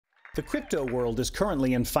The crypto world is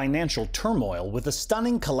currently in financial turmoil with the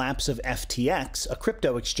stunning collapse of FTX, a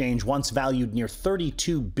crypto exchange once valued near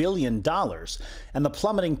 $32 billion, and the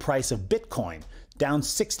plummeting price of Bitcoin, down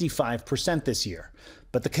 65% this year.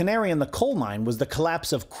 But the canary in the coal mine was the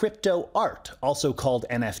collapse of crypto art, also called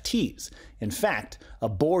NFTs. In fact, a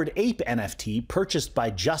Bored Ape NFT purchased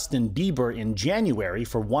by Justin Bieber in January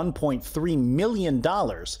for $1.3 million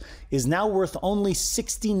is now worth only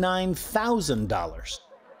 $69,000.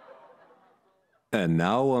 And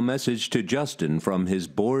now a message to Justin from his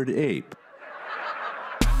Bored Ape.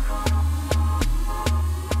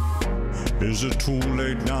 Is it too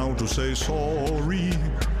late now to say sorry?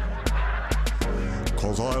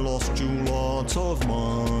 'Cause I lost you lots of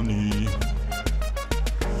money.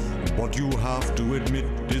 But you have to admit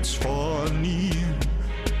it's funny.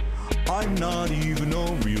 I'm not even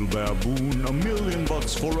a real baboon. $1 million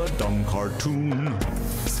for a dumb cartoon.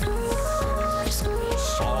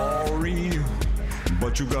 Sorry,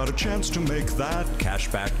 but you got a chance to make that cash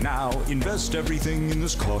back now. Invest everything in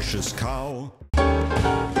this cautious cow.